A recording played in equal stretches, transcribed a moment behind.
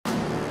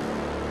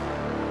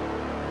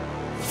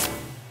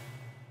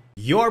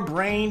Your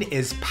brain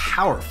is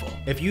powerful.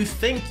 If you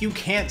think you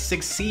can't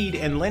succeed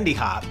in Lindy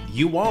Hop,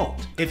 you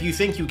won't. If you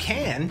think you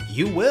can,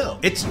 you will.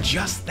 It's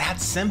just that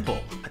simple.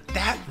 But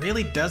that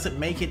really doesn't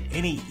make it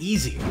any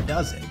easier,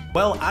 does it?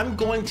 Well, I'm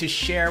going to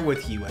share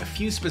with you a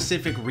few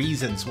specific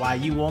reasons why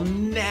you will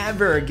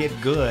never get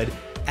good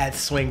at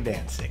swing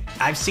dancing.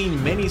 I've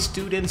seen many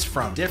students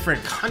from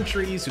different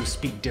countries who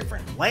speak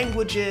different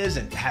languages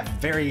and have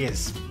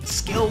various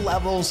skill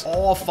levels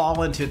all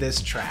fall into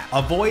this trap.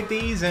 Avoid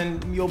these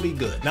and you'll be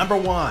good. Number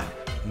one,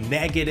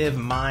 negative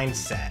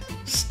mindset.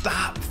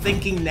 Stop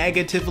thinking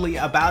negatively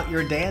about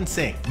your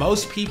dancing.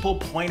 Most people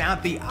point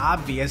out the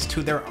obvious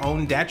to their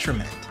own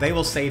detriment. They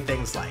will say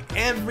things like,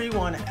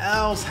 everyone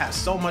else has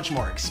so much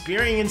more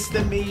experience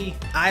than me.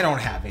 I don't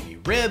have any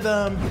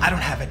rhythm. I don't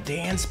have a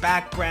dance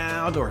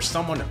background or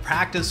someone to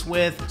practice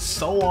with,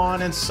 so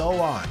on and so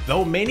on.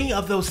 Though many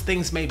of those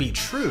things may be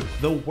true,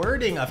 the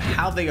wording of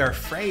how they are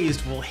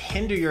phrased will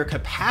hinder your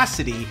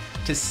capacity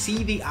to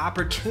see the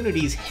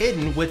opportunities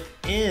hidden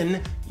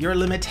within your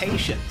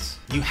limitations.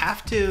 You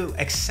have to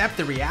accept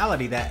the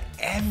reality that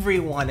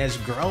everyone is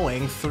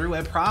growing through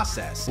a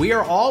process. We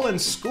are all in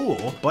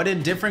school, but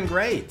in different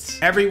grades.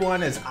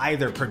 Everyone is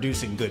either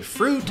producing good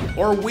fruit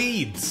or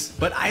weeds.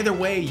 But either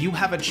way, you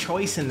have a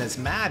choice in this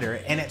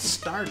matter, and it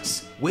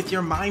starts with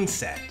your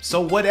mindset.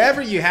 So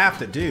whatever you have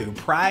to do,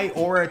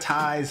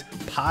 prioritize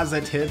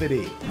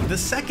positivity. The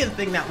second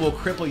thing that will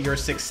cripple your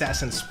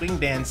success in swing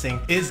dancing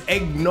is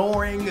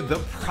ignoring the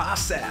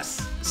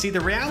process. See,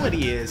 the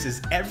reality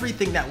is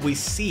everything that we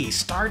see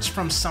starts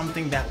from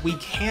something that we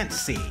can't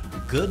see.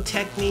 Good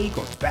technique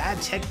or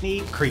bad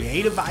technique,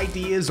 creative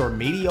ideas or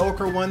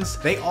mediocre ones,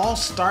 they all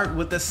start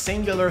with a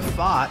singular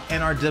thought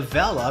and are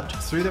developed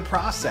through the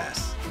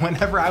process.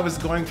 Whenever I was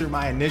going through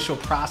my initial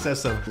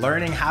process of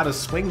learning how to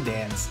swing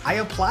dance, I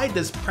applied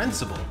this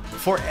principle.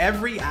 For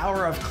every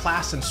hour of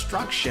class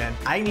instruction,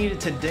 I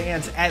needed to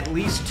dance at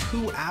least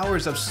 2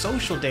 hours of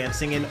social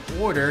dancing in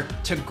order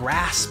to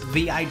grasp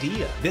the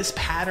idea. This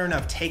pattern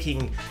of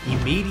taking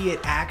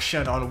immediate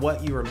action on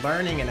what you are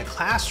learning in a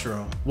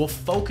classroom will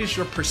focus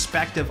your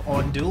perspective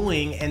on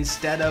doing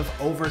instead of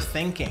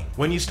overthinking.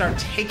 When you start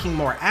taking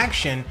more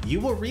action, you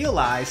will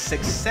realize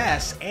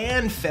success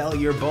and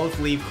failure both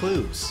leave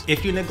clues.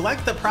 If you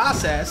neglect the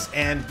process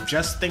and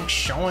just think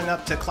showing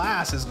up to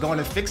class is going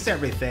to fix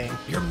everything,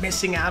 you're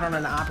missing out on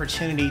an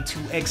opportunity to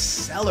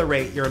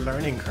accelerate your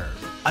learning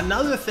curve.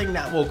 Another thing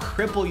that will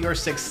cripple your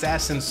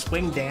success in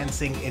swing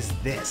dancing is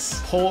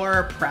this: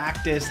 poor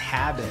practice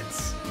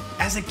habits.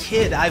 As a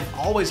kid, I've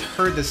always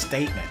heard the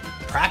statement,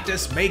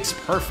 practice makes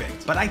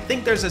perfect. But I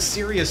think there's a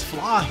serious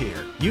flaw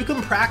here. You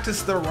can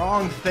practice the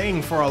wrong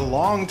thing for a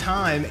long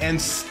time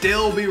and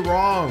still be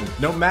wrong.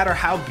 No matter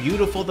how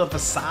beautiful the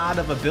facade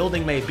of a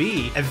building may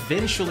be,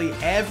 eventually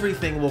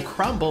everything will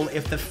crumble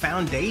if the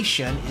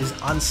foundation is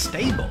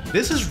unstable.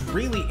 This is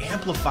really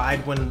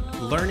amplified when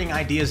learning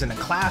ideas in a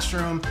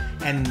classroom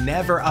and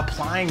never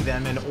applying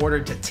them in order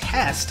to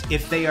test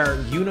if they are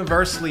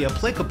universally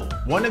applicable.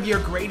 One of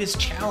your greatest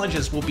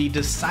challenges will be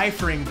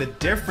deciphering the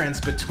difference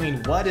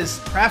between what is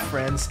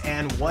preference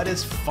and what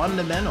is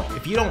fundamental.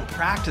 If you don't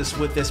practice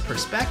with this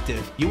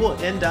perspective, you will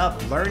end up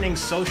learning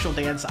social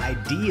dance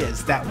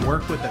ideas that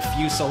work with a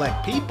few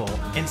select people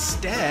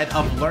instead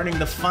of learning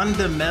the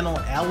fundamental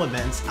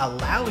elements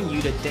allowing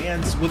you to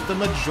dance with the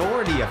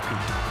majority of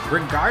people,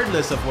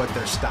 regardless of what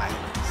their style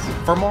is.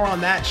 For more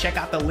on that, check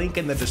out the link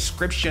in the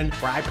description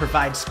where I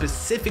provide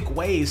specific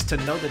ways to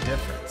know the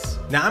difference.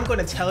 Now, I'm going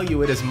to tell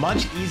you it is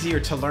much easier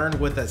to learn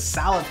with a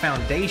solid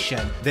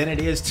foundation than it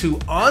is to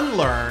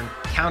unlearn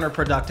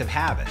counterproductive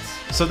habits.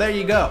 So there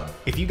you go.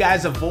 If you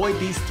guys avoid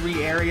these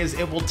 3 areas,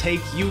 it will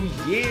take you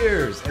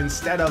years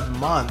instead of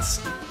months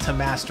to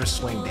master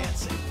swing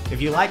dancing.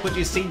 If you like what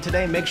you've seen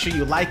today, make sure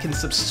you like and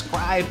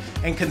subscribe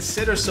and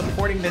consider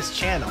supporting this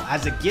channel.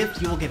 As a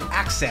gift, you will get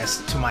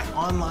access to my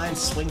online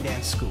swing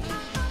dance school.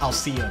 I'll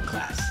see you in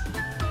class.